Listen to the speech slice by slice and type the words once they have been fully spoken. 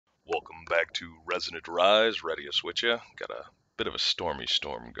welcome back to Resonant Rise. Redius with ya. Got a bit of a stormy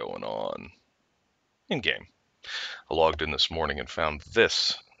storm going on in-game. I logged in this morning and found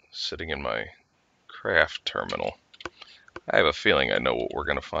this sitting in my craft terminal. I have a feeling I know what we're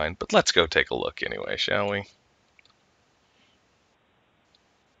going to find, but let's go take a look anyway, shall we?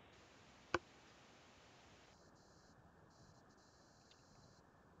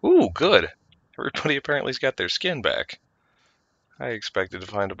 Ooh, good. Everybody apparently's got their skin back. I expected to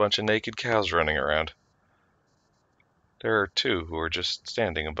find a bunch of naked cows running around. There are two who are just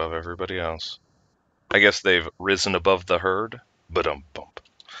standing above everybody else. I guess they've risen above the herd. Ba-dum-bump.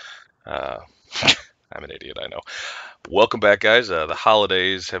 Uh, I'm an idiot, I know. Welcome back, guys. The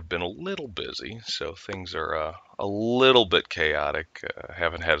holidays have been a little busy, so things are a little bit chaotic.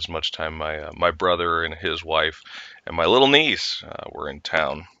 Haven't had as much time. My brother and his wife and my little niece were in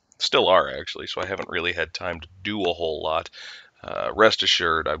town. Still are, actually, so I haven't really had time to do a whole lot. Rest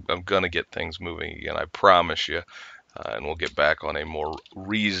assured, I'm going to get things moving again, I promise you, and we'll get back on a more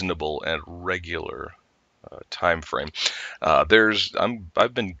reasonable and regular time frame. I've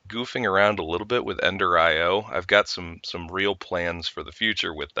been goofing around a little bit with Ender.io. I've got some real plans for the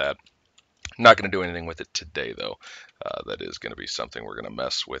future with that. I'm not going to do anything with it today, though. That is going to be something we're going to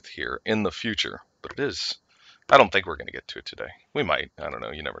mess with here in the future. But it is. I don't think we're going to get to it today. We might. I don't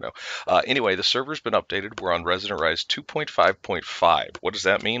know. You never know. Anyway, the server's been updated. We're on Resonant Rise 2.5.5. What does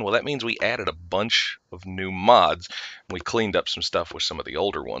that mean? Well, that means we added a bunch of new mods. We cleaned up some stuff with some of the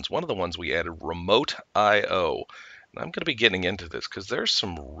older ones. One of the ones we added, Remote I/O. And I'm going to be getting into this because there's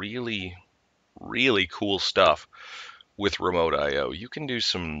some really, really cool stuff with Remote I/O. You can do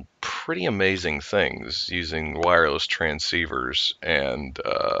some pretty amazing things using wireless transceivers and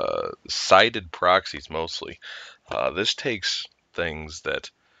sided proxies mostly. This takes things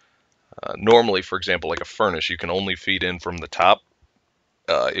that normally, for example, like a furnace, you can only feed in from the top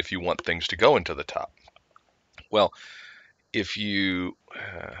if you want things to go into the top. Well, if you,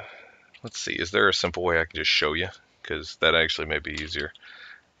 let's see, is there a simple way I can just show you? Because that actually may be easier.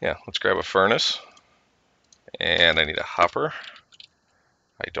 Yeah, let's grab a furnace. And I need a hopper.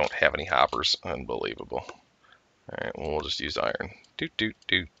 I don't have any hoppers. Unbelievable. Alright, well, we'll just use iron.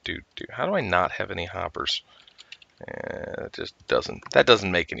 How do I not have any hoppers? It just that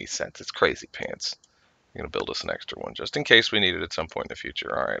doesn't make any sense. It's crazy pants. I'm going to build us an extra one just in case we need it at some point in the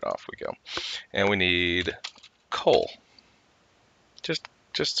future. Alright, off we go. And we need coal.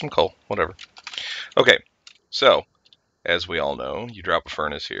 Just some coal, whatever. Okay, so, as we all know, you drop a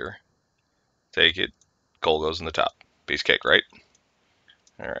furnace here, take it, coal goes in the top. Piece of cake, right?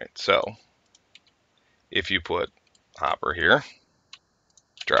 Alright, so, if you put hopper here,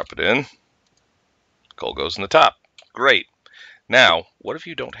 drop it in, coal goes in the top. Great. Now, what if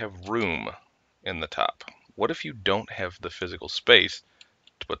you don't have room in the top? What if you don't have the physical space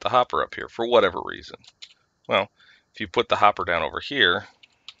to put the hopper up here for whatever reason? Well, if you put the hopper down over here,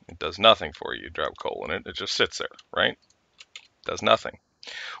 it does nothing for you. You drop coal in it, it just sits there, right? Does nothing.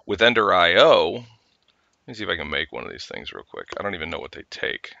 With Ender.io, let me see if I can make one of these things real quick. I don't even know what they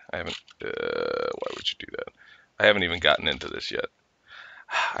take. I haven't, why would you do that? I haven't even gotten into this yet.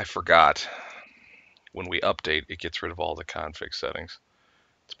 I forgot. When we update, it gets rid of all the config settings.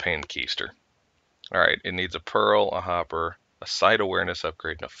 It's a pain in the keister. Alright, it needs a pearl, a hopper, a site awareness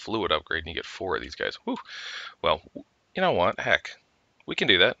upgrade, and a fluid upgrade, and you get 4 of these guys. Whew. Well, you know what? Heck. We can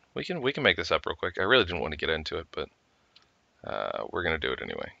do that. We can make this up real quick. I really didn't want to get into it, but we're gonna do it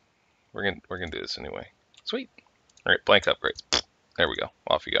anyway. We're gonna do this anyway. Sweet. Alright, blank upgrades. There we go.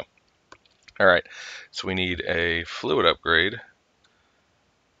 Off you go. Alright, so we need a fluid upgrade.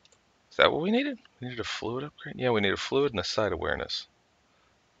 Is that what we needed? We needed a fluid upgrade? Yeah, we need a fluid and a site awareness.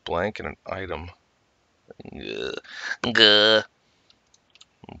 Blank and an item.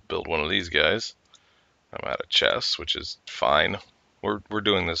 Build one of these guys. I'm out of chests, which is fine. We're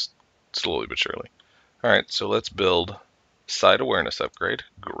doing this slowly but surely. Alright, so let's build site awareness upgrade.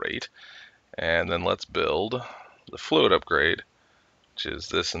 Great. And then let's build the fluid upgrade, which is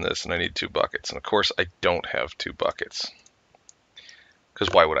this and this, and I need 2 buckets. And of course I don't have 2 buckets.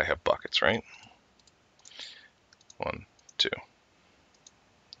 Because why would I have buckets, right? 1, 2.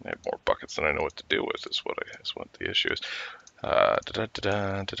 I have more buckets than I know what to do with, is what the issue is.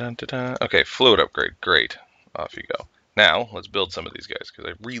 Okay, fluid upgrade. Great. Off you go. Now, let's build some of these guys,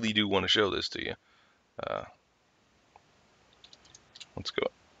 because I really do want to show this to you. Let's go.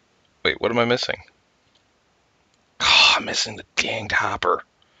 Wait, what am I missing? Oh, I'm missing the danged hopper.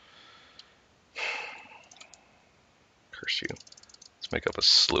 Curse you. Let's make up a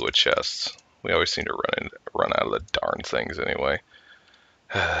slew of chests. We always seem to run out of the darn things anyway.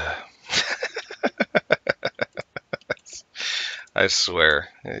 I swear,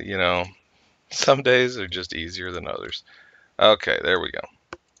 some days are just easier than others. Okay, there we go.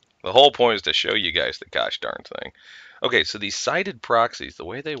 The whole point is to show you guys the gosh darn thing. Okay, so these sided proxies, the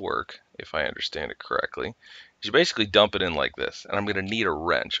way they work, if I understand it correctly, is you basically dump it in like this. And I'm going to need a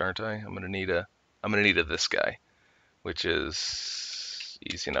wrench, aren't I? I'm going to need a this guy, which is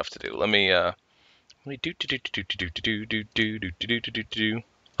easy enough to do. Let me do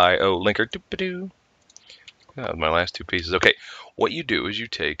IO linker do. My last two pieces. Okay, what you do is you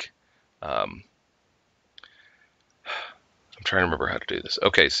take I'm trying to remember how to do this.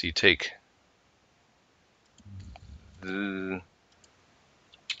 Okay, so you take the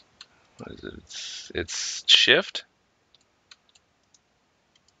what is it? It's shift.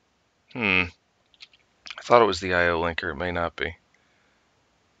 I thought it was the IO linker. It may not be.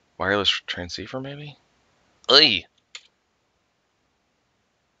 Wireless transceiver, maybe? Because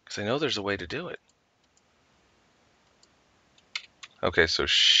I know there's a way to do it. Okay, so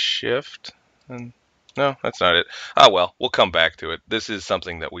shift. And no, that's not it. Oh well, we'll come back to it. This is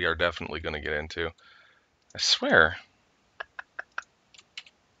something that we are definitely going to get into. I swear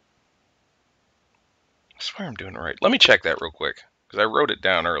I'm doing it right. Let me check that real quick because I wrote it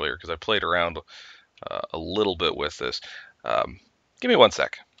down earlier because I played around a little bit with this. Give me 1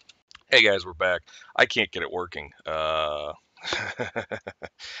 sec. Hey guys, we're back. I can't get it working. I'm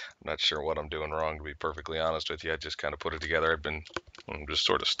not sure what I'm doing wrong, to be perfectly honest with you. I just kind of put it together. I'm just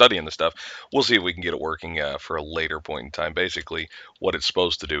sort of studying the stuff. We'll see if we can get it working for a later point in time. Basically, what it's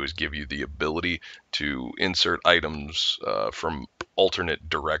supposed to do is give you the ability to insert items from alternate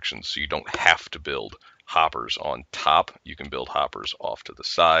directions, so you don't have to build hoppers on top. You can build hoppers off to the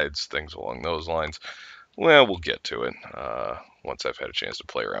sides, things along those lines. Well, we'll get to it once I've had a chance to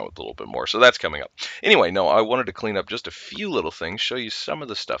play around with a little bit more. So that's coming up. Anyway, no, I wanted to clean up just a few little things, show you some of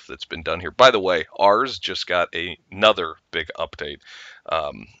the stuff that's been done here. By the way, ours just got another big update.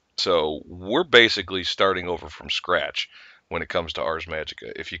 So we're basically starting over from scratch when it comes to Ars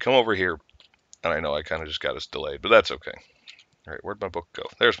Magica. If you come over here, and I know I kind of just got us delayed, but that's okay. All right, where'd my book go?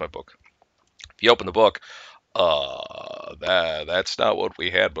 There's my book. If you open the book, that's not what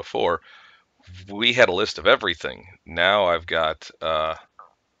we had before. We had a list of everything. Now I've got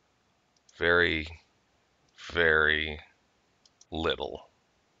very, very little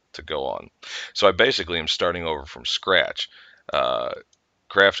to go on. So I basically am starting over from scratch. Uh,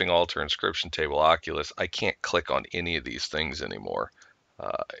 Crafting altar, inscription table, Oculus. I can't click on any of these things anymore.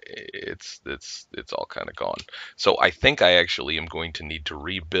 It's all kind of gone. So I think I actually am going to need to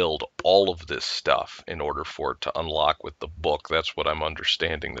rebuild all of this stuff in order for it to unlock with the book. That's what I'm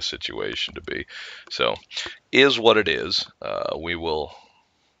understanding the situation to be. So is what it is. We will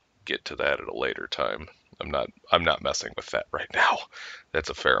get to that at a later time. I'm not messing with that right now. That's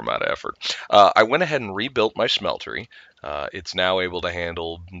a fair amount of effort. I went ahead and rebuilt my smeltery. It's now able to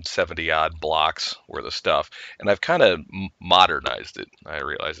handle 70 odd blocks worth of stuff, and I've kind of modernized it. I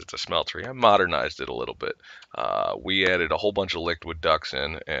realize it's a smeltery. I modernized it a little bit. We added a whole bunch of liquid ducts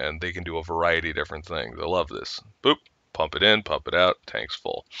in, and they can do a variety of different things. I love this. Boop, pump it in, pump it out, tank's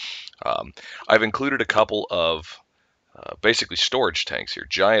full. I've included a couple of basically storage tanks here,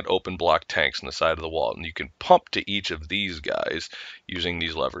 giant open block tanks on the side of the wall, and you can pump to each of these guys using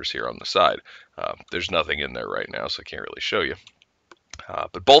these levers here on the side. There's nothing in there right now, so I can't really show you.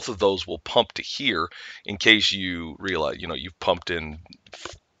 But both of those will pump to here in case you realize, you've pumped in,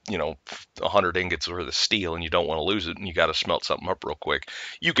 100 ingots worth of steel and you don't want to lose it and you got to smelt something up real quick.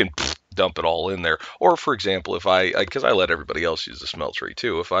 You can dump it all in there. Or for example, if because I let everybody else use the smeltery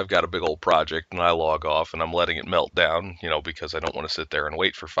too, if I've got a big old project and I log off and I'm letting it melt down, because I don't want to sit there and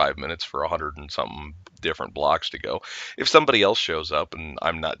wait for 5 minutes for 100 and something different blocks to go. If somebody else shows up and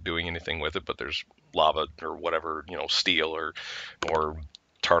I'm not doing anything with it, but there's lava or whatever, steel or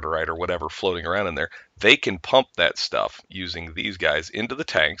tartarite or whatever floating around in there, they can pump that stuff using these guys into the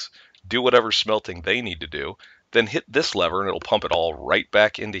tanks, do whatever smelting they need to do, then hit this lever and it'll pump it all right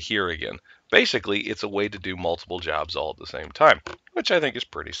back into here again. Basically, it's a way to do multiple jobs all at the same time, which I think is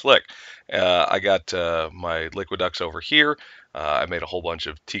pretty slick. I got my liquid ducts over here. I made a whole bunch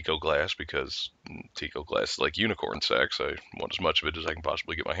of Tico glass because Tico glass is like unicorn sex. I want as much of it as I can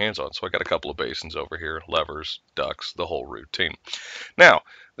possibly get my hands on. So I got a couple of basins over here, levers, ducts, the whole routine. Now,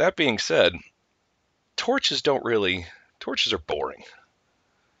 that being said, torches are boring.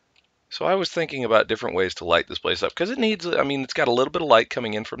 So I was thinking about different ways to light this place up because it's got a little bit of light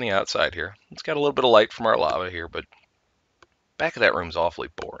coming in from the outside here. It's got a little bit of light from our lava here, but back of that room's awfully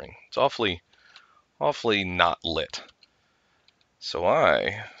boring. It's awfully not lit. So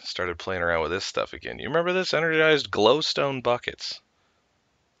I started playing around with this stuff again. You remember this? Energized glowstone buckets.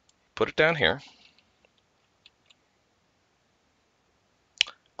 Put it down here.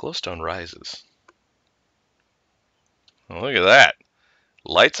 Glowstone rises. Well, look at that.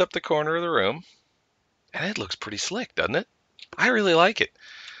 Lights up the corner of the room, and it looks pretty slick, doesn't it? I really like it.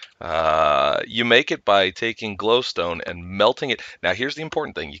 You make it by taking glowstone and melting it. Now, here's the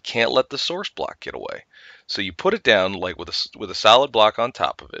important thing. You can't let the source block get away. So you put it down like with a solid block on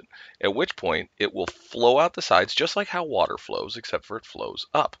top of it, at which point it will flow out the sides just like how water flows, except for it flows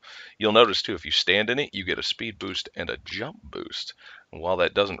up. You'll notice, too, if you stand in it, you get a speed boost and a jump boost. And while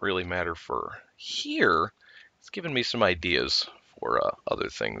that doesn't really matter for here, it's given me some ideas for other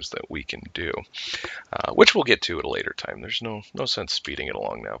things that we can do. Which we'll get to at a later time. There's no sense speeding it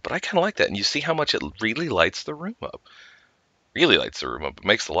along now, but I kind of like that. And you see how much it really lights the room up. Really lights the room up. It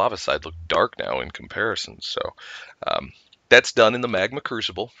makes the lava side look dark now in comparison. So um, that's done in the magma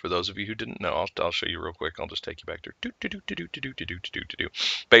crucible. For those of you who didn't know, I'll show you real quick. I'll just take you back to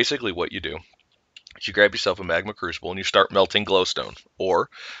basically what you do is you grab yourself a magma crucible and you start melting glowstone, or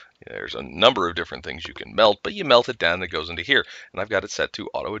there's a number of different things you can melt, but you melt it down and it goes into here. And I've got it set to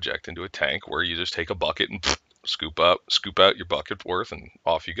auto eject into a tank where you just take a bucket and scoop out your bucket worth and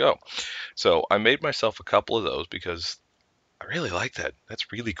off you go. So I made myself a couple of those because I really like that.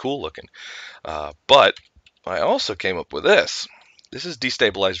 That's really cool looking. But I also came up with this. This is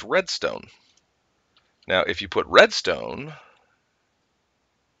destabilized redstone. Now, if you put redstone,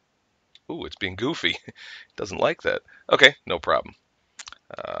 ooh, it's being goofy. It doesn't like that. Okay, no problem.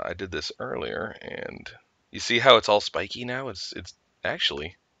 I did this earlier, and you see how it's all spiky now? It's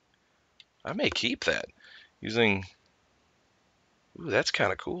actually, I may keep that using, ooh, that's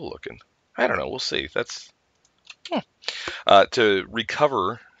kind of cool looking. I don't know, we'll see. That's, to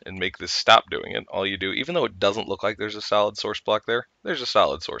recover and make this stop doing it, all you do, even though it doesn't look like there's a solid source block there, there's a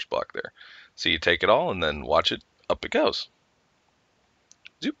solid source block there. So you take it all and then watch it, up it goes.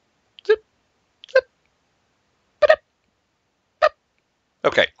 Zoop, zip, zip, ba-dip, bop.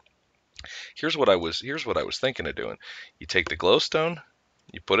 Okay, here's what I was thinking of doing. You take the glowstone,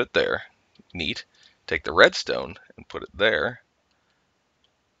 you put it there, neat. Take the redstone and put it there.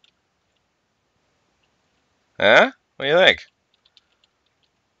 Huh? What do you think?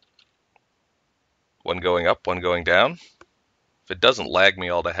 One going up, one going down. If it doesn't lag me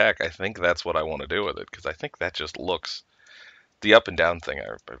all to heck, I think that's what I want to do with it, because I think that just looks, the up and down thing,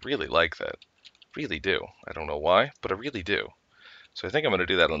 I really like that. Really do. I don't know why, but I really do. So I think I'm going to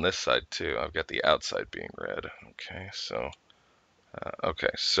do that on this side too. I've got the outside being red. Okay,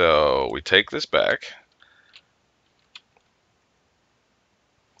 so we take this back.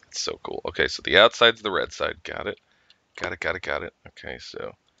 It's so cool. Okay, so the outside's the red side. Got it. Got it. Okay,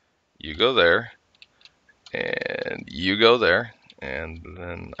 so you go there, and you go there, and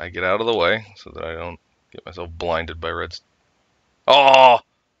then I get out of the way so that I don't get myself blinded by reds. Oh,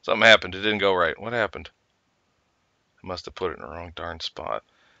 something happened. It didn't go right. What happened? I must have put it in the wrong darn spot.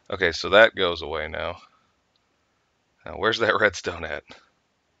 Okay, so that goes away now. Now, where's that redstone at?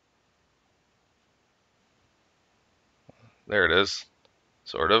 There it is.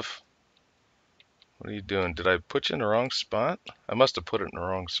 Sort of. What are you doing? Did I put you in the wrong spot? I must have put it in the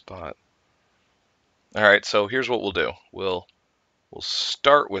wrong spot. All right, so here's what we'll do. We'll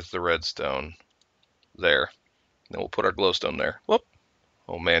start with the redstone there. Then we'll put our glowstone there. Whoop.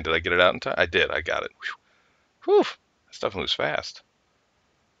 Oh man, did I get it out in time? I did. I got it. Whew. That stuff moves fast.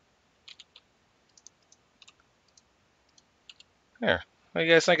 There. What do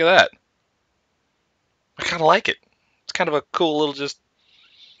you guys think of that? I kind of like it. It's kind of a cool little just,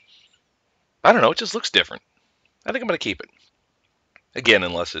 I don't know, it just looks different. I think I'm going to keep it. Again,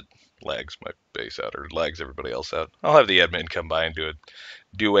 unless it lags my base out or lags everybody else out. I'll have the admin come by and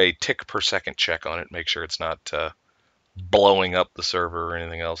do a tick per second check on it, make sure it's not blowing up the server or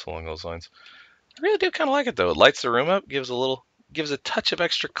anything else along those lines. I really do kind of like it though. It lights the room up, gives a touch of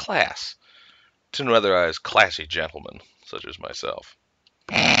extra class to an otherwise classy gentleman such as myself.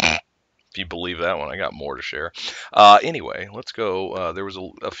 If you believe that one, I got more to share. Anyway, let's go. There was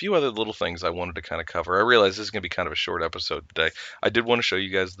a few other little things I wanted to kind of cover. I realize this is going to be kind of a short episode today. I did want to show you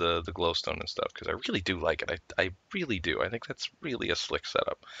guys the glowstone and stuff because I really do like it. I really do. I think that's really a slick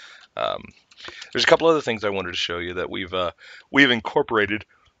setup. Um, there's a couple other things I wanted to show you that we've incorporated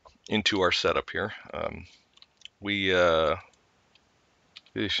into our setup here. I'm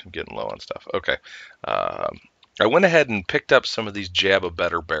getting low on stuff. Okay. I went ahead and picked up some of these Jabba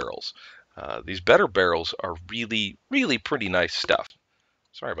better barrels. These better barrels are really, really pretty nice stuff.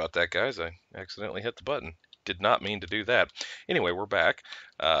 Sorry about that, guys. I accidentally hit the button. Did not mean to do that. Anyway, we're back.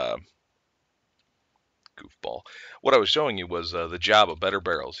 Goofball. What I was showing you was the Jabba better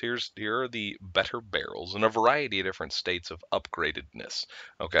barrels. Here are the better barrels in a variety of different states of upgradedness.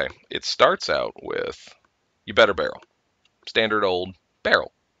 Okay, it starts out with your better barrel. Standard old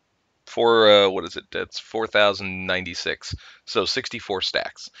barrel. what is it? That's 4,096. So 64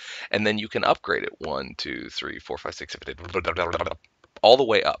 stacks. And then you can upgrade it 1, 2, 3, 4, 5, 6, 7, 8, all the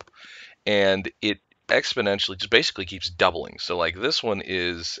way up. And it exponentially just basically keeps doubling. So like this one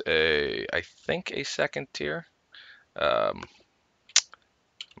is I think a second tier. I'm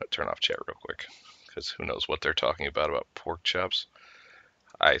gonna turn off chat real quick because who knows what they're talking about pork chops.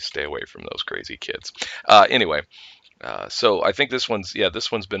 I stay away from those crazy kids. Anyway, so I think this one's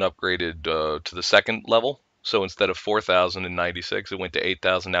been upgraded to the second level. So instead of 4,096, it went to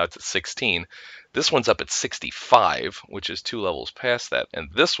 8,000. Now it's at 16. This one's up at 65, which is 2 levels past that,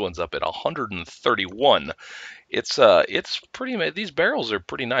 and this one's up at 131. It's pretty. These barrels are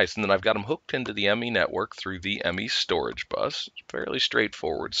pretty nice, and then I've got them hooked into the ME network through the ME storage bus. It's fairly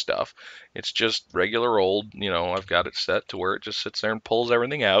straightforward stuff. It's just regular old. I've got it set to where it just sits there and pulls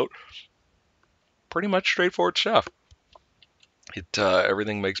everything out. Pretty much straightforward stuff.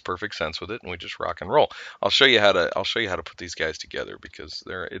 Everything makes perfect sense with it, and we just rock and roll. I'll show you how to put these guys together because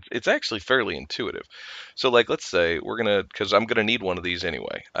it's actually fairly intuitive. So like let's say because I'm gonna need one of these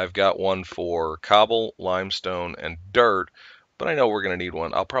anyway. I've got one for cobble, limestone, and dirt, but I know we're gonna need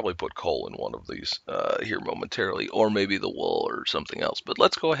one. I'll probably put coal in one of these here momentarily, or maybe the wool or something else. But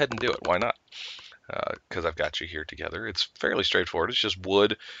let's go ahead and do it. Why not? Because I've got you here together. It's fairly straightforward. It's just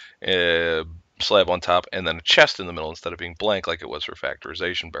wood, slab on top, and then a chest in the middle instead of being blank like it was for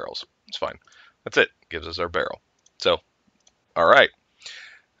factorization barrels. It's fine. That's it. Gives us our barrel. So, all right.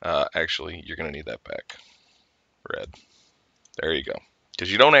 Actually, you're going to need that back. Red. There you go. Because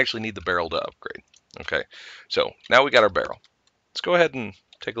you don't actually need the barrel to upgrade. Okay. So, now we got our barrel. Let's go ahead and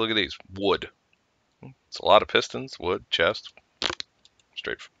take a look at these. Wood. It's a lot of pistons, wood, chest.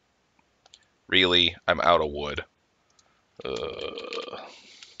 Straight. Really? I'm out of wood.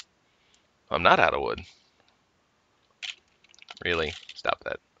 I'm not out of wood. Really? Stop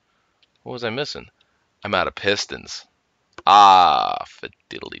that. What was I missing? I'm out of pistons. Ah,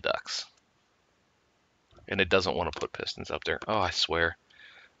 fiddly ducks. And it doesn't want to put pistons up there. Oh, I swear.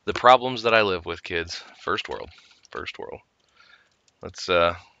 The problems that I live with, kids. First world. First world.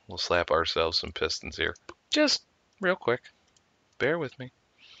 We'll slap ourselves some pistons here. Just real quick. Bear with me.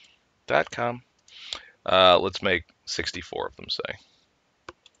 .com. Let's make 64 of them, say.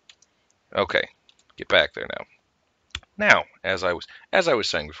 Okay. Get back there now. Now, as I was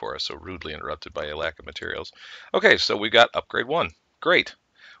saying before, I was so rudely interrupted by a lack of materials. Okay, so we got upgrade 1. Great.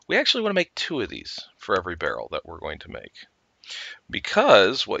 We actually want to make 2 of these for every barrel that we're going to make.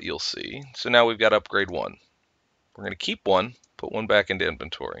 Because what you'll see, so now we've got upgrade 1. We're going to keep 1, put 1 back into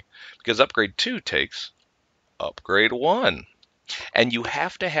inventory. Because upgrade 2 takes upgrade 1. And you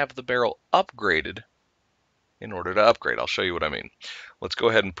have to have the barrel upgraded in order to upgrade. I'll show you what I mean. Let's go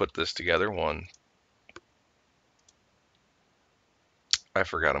ahead and put this together. I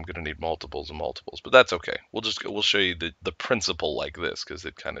forgot I'm going to need multiples and multiples, but that's okay. We'll show you the principle like this because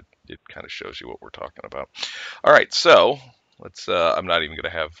it kind of shows you what we're talking about. All right, so let's. I'm not even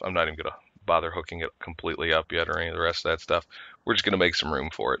going to bother hooking it completely up yet or any of the rest of that stuff. We're just going to make some room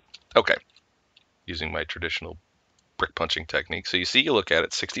for it. Okay, using my traditional brick punching technique. So you look at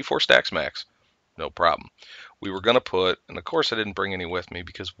it, 64 stacks max, no problem. We were going to put, and of course I didn't bring any with me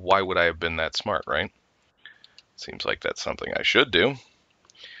because why would I have been that smart, right? Seems like that's something I should do.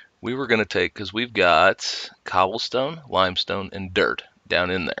 We were going to take, because we've got cobblestone, limestone, and dirt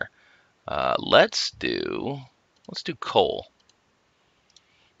down in there. Let's do coal.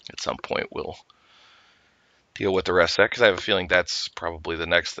 At some point we'll deal with the rest of that, because I have a feeling that's probably the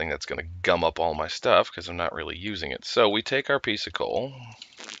next thing that's going to gum up all my stuff, because I'm not really using it. So we take our piece of coal,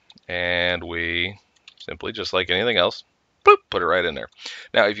 and we simply, just like anything else, boop, put it right in there.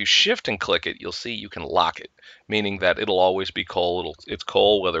 Now, if you shift and click it, you'll see you can lock it, meaning that it'll always be coal. It's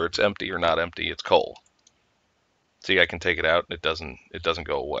coal, whether it's empty or not empty, it's coal. See, I can take it out, and it doesn't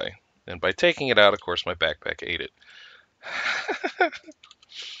go away. And by taking it out, of course, my backpack ate it.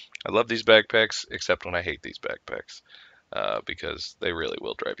 I love these backpacks, except when I hate these backpacks, because they really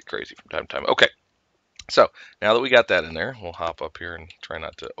will drive you crazy from time to time. Okay, so now that we got that in there, we'll hop up here and try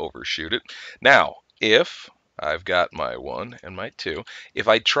not to overshoot it. Now, if I've got my 1 and my 2, if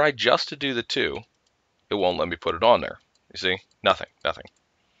I try just to do the 2, it won't let me put it on there. You see? Nothing.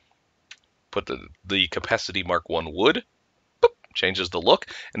 Put the capacity mark 1 wood, boop, changes the look.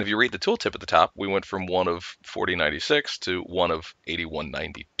 And if you read the tooltip at the top, we went from 1 of 4096 to 1 of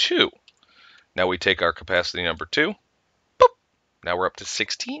 8192. Now we take our capacity number 2, boop, now we're up to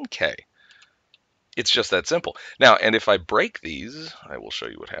 16K. It's just that simple. Now, and if I break these, I will show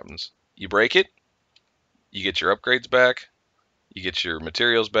you what happens. You break it, you get your upgrades back, you get your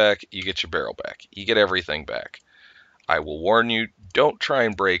materials back, you get your barrel back. You get everything back. I will warn you, don't try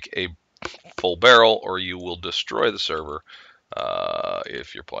and break a full barrel, or you will destroy the server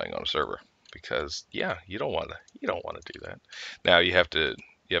if you're playing on a server. Because yeah, you don't want to do that. Now you have to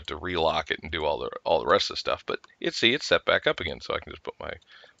relock it and do all the rest of the stuff. But it's set back up again, so I can just put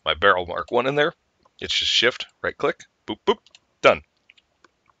my barrel mark 1 in there. It's just shift, right click, boop boop, done.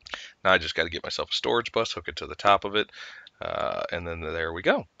 Now I just got to get myself a storage bus, hook it to the top of it, and then there we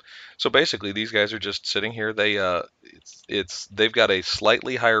go. So basically, these guys are just sitting here. They've got a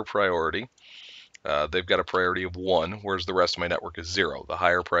slightly higher priority. They've got a priority of 1, whereas the rest of my network is 0. The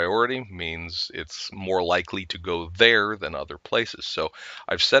higher priority means it's more likely to go there than other places. So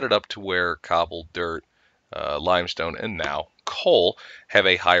I've set it up to where cobble, dirt, limestone, and now coal have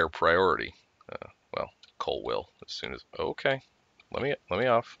a higher priority. Well, coal will as soon as. Okay, let me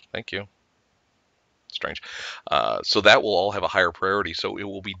off. Thank you. Strange. So that will all have a higher priority. So it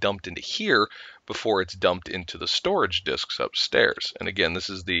will be dumped into here before it's dumped into the storage disks upstairs. And again, this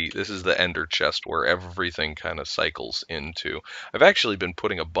is the ender chest where everything kind of cycles into. I've actually been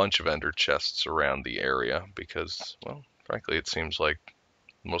putting a bunch of ender chests around the area because, well, frankly, it seems like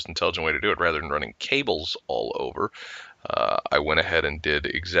the most intelligent way to do it rather than running cables all over. I went ahead and did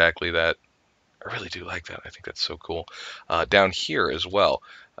exactly that. I really do like that. I think that's so cool. Down here as well,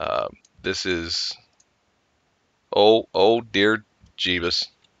 this is. Oh dear Jeebus.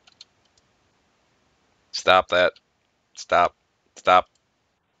 Stop that. Stop. Stop.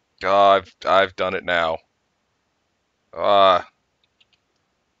 Oh, I've done it now. Ah.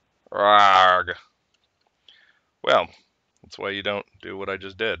 Arg. Well, that's why you don't do what I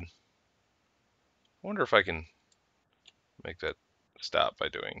just did. I wonder if I can make that stop by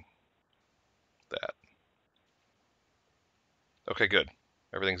doing that. Okay, good.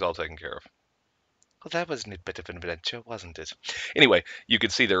 Everything's all taken care of. Well, that was a bit of an adventure, wasn't it? Anyway, you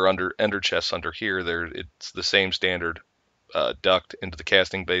can see they're under ender chests under here. It's the same standard duct into the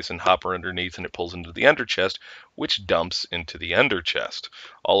casting basin, hopper underneath, and it pulls into the ender chest, which dumps into the ender chest.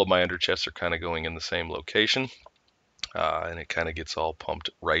 All of my ender chests are kind of going in the same location, and it kind of gets all pumped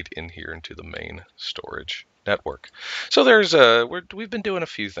right in here into the main storage network. So we've been doing a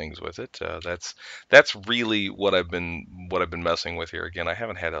few things with it. That's really what I've been messing with here. Again, I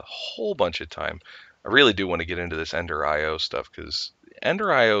haven't had a whole bunch of time. I really do want to get into this Ender IO stuff because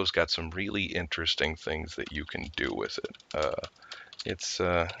Ender IO's got some really interesting things that you can do with it. It's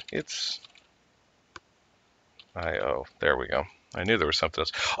IO. There we go. I knew there was something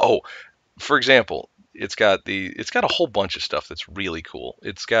else. Oh, for example, it's got a whole bunch of stuff that's really cool.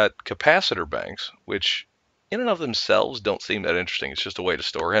 It's got capacitor banks, which in and of themselves don't seem that interesting. It's just a way to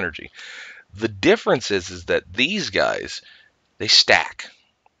store energy. The difference is that these guys, they stack.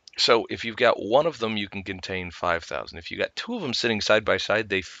 So if you've got one of them, you can contain 5,000. If you got two of them sitting side by side,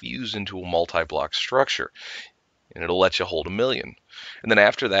 they fuse into a multi-block structure, and it'll let you hold 1,000,000. And then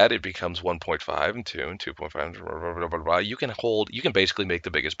after that, it becomes 1.5 and 2 and 2.5. Blah, blah, blah, blah. You can basically make the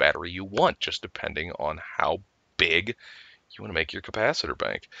biggest battery you want, just depending on how big you want to make your capacitor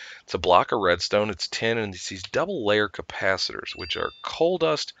bank. It's a block of redstone, it's tin, and it's these double layer capacitors, which are coal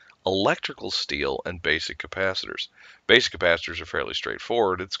dust, electrical steel, and basic capacitors. Basic capacitors are fairly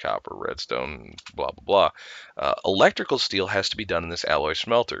straightforward. It's copper, redstone, blah, blah, blah. Electrical steel has to be done in this alloy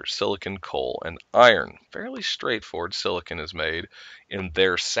smelter, silicon, coal, and iron. Fairly straightforward. Silicon is made in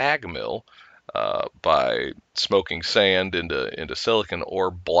their sag mill by smoking sand into silicon,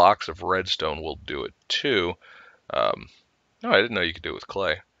 or blocks of redstone will do it too. No, I didn't know you could do it with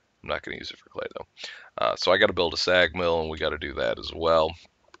clay. I'm not going to use it for clay though. So I got to build a sag mill, and we got to do that as well.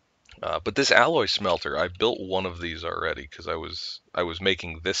 But this alloy smelter, I built one of these already because I was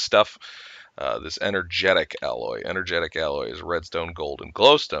making this stuff, this energetic alloy. Energetic alloy is redstone, gold, and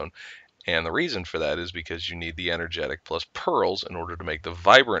glowstone. And the reason for that is because you need the energetic plus pearls in order to make the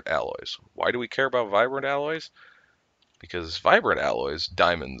vibrant alloys. Why do we care about vibrant alloys? Because vibrant alloys,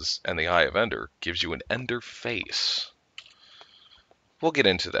 diamonds, and the Eye of Ender gives you an ender face. We'll get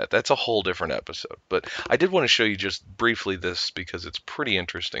into that. That's a whole different episode. But I did want to show you just briefly this because it's pretty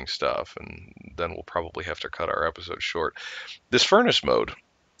interesting stuff, and then we'll probably have to cut our episode short. This furnace mode,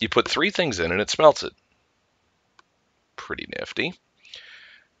 you put 3 things in and it smelts it. Pretty nifty.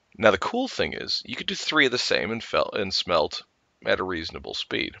 Now the cool thing is you could do 3 of the same and smelt at a reasonable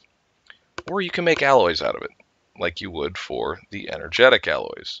speed. Or you can make alloys out of it, like you would for the energetic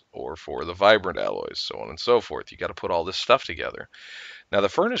alloys or for the vibrant alloys, so on and so forth. You got to put all this stuff together. Now the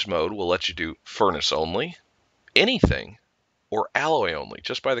furnace mode will let you do furnace only, anything, or alloy only,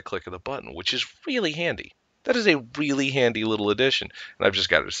 just by the click of the button, which is really handy. That is a really handy little addition, and I've just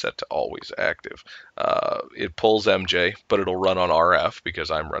got it set to always active. It pulls MJ, but it'll run on RF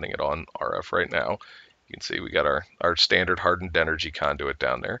because I'm running it on RF right now. You can see we got our standard hardened energy conduit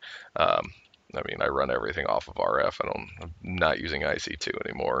down there. I mean, I run everything off of RF. I'm not using IC2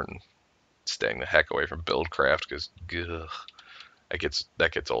 anymore and staying the heck away from Buildcraft because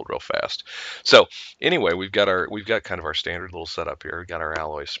that gets old real fast. So anyway, we've got kind of our standard little setup here. We've got our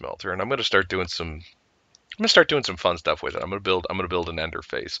alloy smelter, and I'm gonna start doing some fun stuff with it. I'm gonna build an ender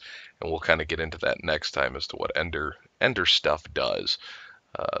face, and we'll kind of get into that next time as to what ender stuff does.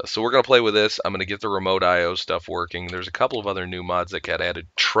 So we're gonna play with this. I'm gonna get the remote IO stuff working. There's a couple of other new mods that got added.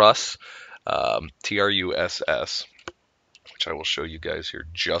 Truss, TRUSS, which I will show you guys here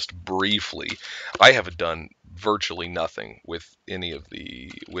just briefly. I haven't done virtually nothing with any of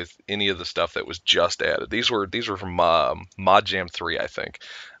the stuff that was just added. These were from ModJam 3, I think.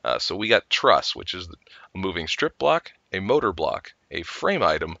 So we got truss, which is a moving strip block, a motor block, a frame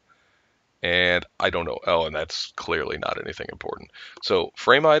item, and I don't know. Oh, and that's clearly not anything important. So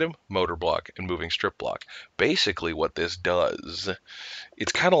frame item, motor block, and moving strip block. Basically, what this does,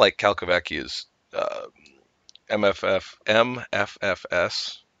 it's kind of like Calcavacia's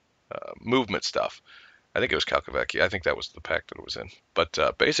MFFS movement stuff. I think it was Calcavacia. I think that was the pack that it was in.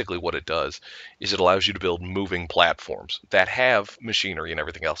 But basically what it does is it allows you to build moving platforms that have machinery and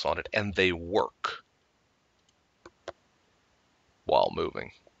everything else on it, and they work while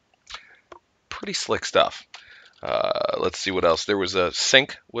moving. Pretty slick stuff. Let's see what else. There was a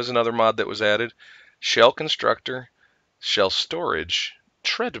Sync was another mod that was added. Shell Constructor, Shell Storage,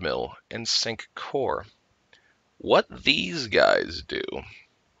 Treadmill, and Sync Core. What these guys do,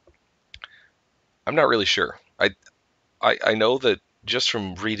 I'm not really sure. I know that just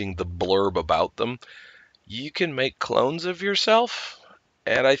from reading the blurb about them, you can make clones of yourself,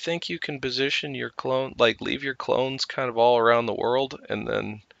 and I think you can position your clone, like leave your clones kind of all around the world, and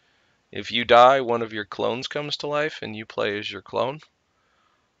then if you die, one of your clones comes to life and you play as your clone.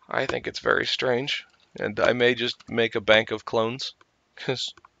 I think it's very strange, and I may just make a bank of clones,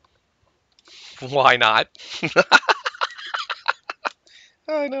 because why not?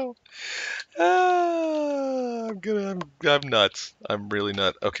 I know. I'm nuts. I'm really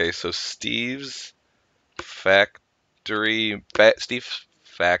nuts. Okay, so Steve's factory. I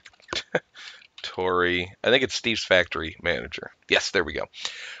think it's Steve's factory manager. Yes, there we go.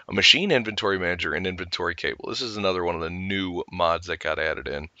 A machine inventory manager and inventory cable. This is another one of the new mods that got added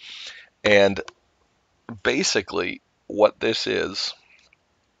in. And basically, what this is,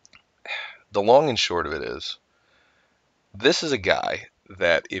 the long and short of it is, this is a guy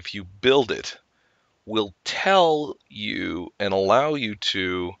that if you build it, will tell you and allow you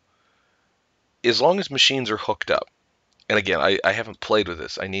to, as long as machines are hooked up. And again, I haven't played with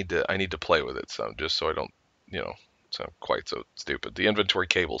this. I need to play with it, so just so I don't, sound quite so stupid. The inventory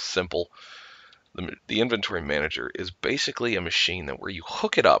cable is simple. The inventory manager is basically a machine that where you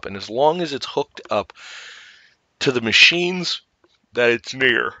hook it up, and as long as it's hooked up to the machines that it's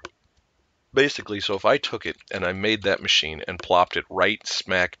near, basically, so if I took it and I made that machine and plopped it right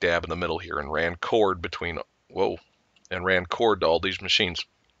smack dab in the middle here and ran cord to all these machines,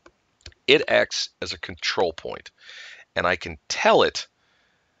 it acts as a control point, and I can tell it.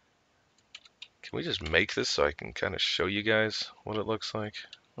 Can we just make this so I can kind of show you guys what it looks like?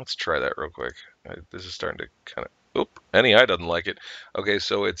 Let's try that real quick. This is starting to kind of, NEI doesn't like it. Okay,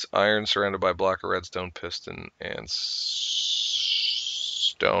 so it's iron surrounded by a block of redstone, piston, and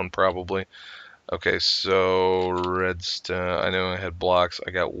stone probably. Okay, so redstone, I know I had blocks.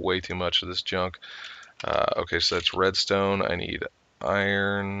 I got way too much of this junk. Okay, so that's redstone. I need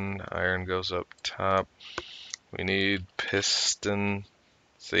iron. Iron goes up top. We need piston.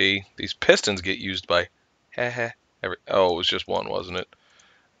 See, these pistons get used by it was just one, wasn't it?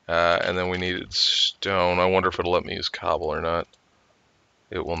 And then we needed stone. I wonder if it'll let me use cobble or not.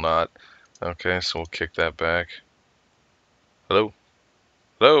 It will not. Okay, so we'll kick that back. Hello?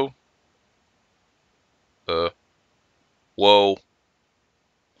 Hello? Whoa.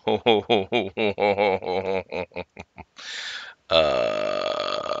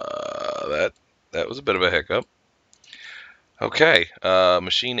 That was a bit of a hiccup. Okay,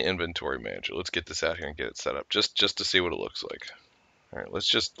 machine inventory manager. Let's get this out here and get it set up, just to see what it looks like. All right, let's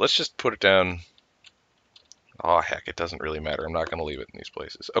just put it down. Oh heck, it doesn't really matter. I'm not going to leave it in these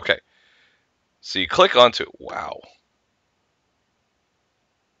places. Okay, so you click onto it. Wow.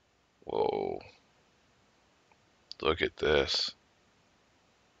 Whoa. Look at this.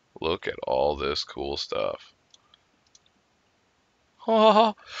 Look at all this cool stuff.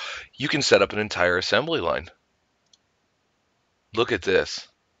 Oh, you can set up an entire assembly line. Look at this.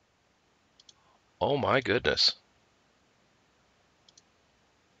 Oh my goodness.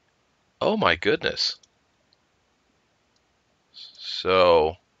 Oh my goodness.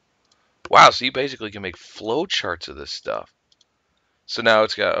 So, wow, so you basically can make flow charts of this stuff. So now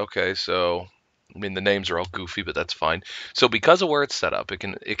it's got, okay, so I mean, the names are all goofy, but that's fine. So because of where it's set up, it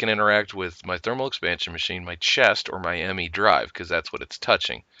can interact with my thermal expansion machine, my chest, or my ME drive, because that's what it's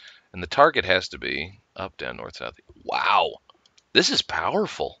touching. And the target has to be up, down, north, south. Wow, this is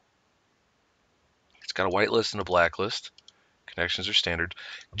powerful. It's got a whitelist and a blacklist. Connections are standard.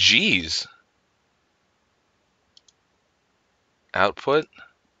 Geez. Output.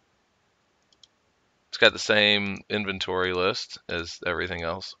 It's got the same inventory list as everything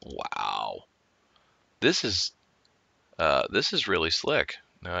else. Wow. This is this is really slick.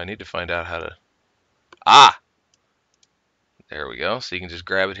 Now I need to find out how to. Ah, there we go. So you can just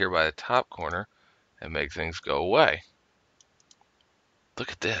grab it here by the top corner and make things go away.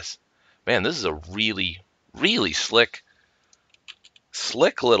 Look at this. Man, this is a really, really slick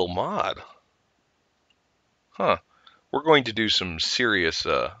little mod. Huh. We're going to do some serious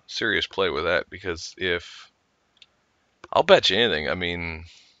play with that, because if I'll bet you anything, I mean,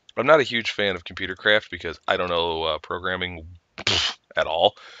 I'm not a huge fan of computer craft because I don't know programming at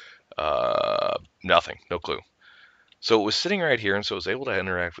all. Nothing, no clue. So it was sitting right here, and so it was able to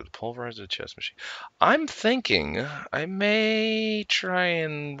interact with the pulverizer chess machine. I'm thinking I may try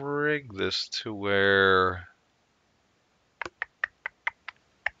and rig this to where.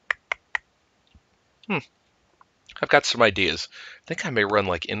 I've got some ideas. I think I may run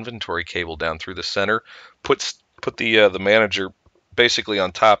like inventory cable down through the center, put the manager basically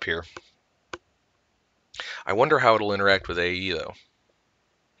on top here. I wonder how it'll interact with AE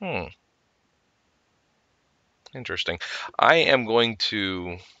though. Interesting. I am going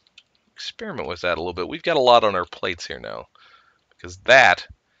to experiment with that a little bit. We've got a lot on our plates here now, because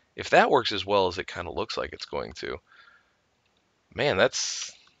if that works as well as it kind of looks like it's going to, man,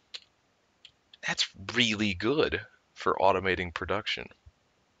 that's really good for automating production.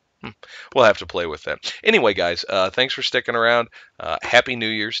 We'll have to play with that. Anyway, guys, thanks for sticking around. Happy New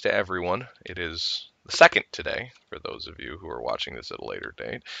Year's to everyone. It is the 2nd today, for those of you who are watching this at a later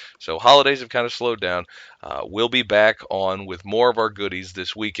date. So holidays have kind of slowed down. We'll be back on with more of our goodies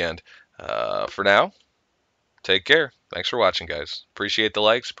this weekend. For now, take care. Thanks for watching, guys. Appreciate the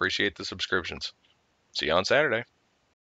likes. Appreciate the subscriptions. See you on Saturday.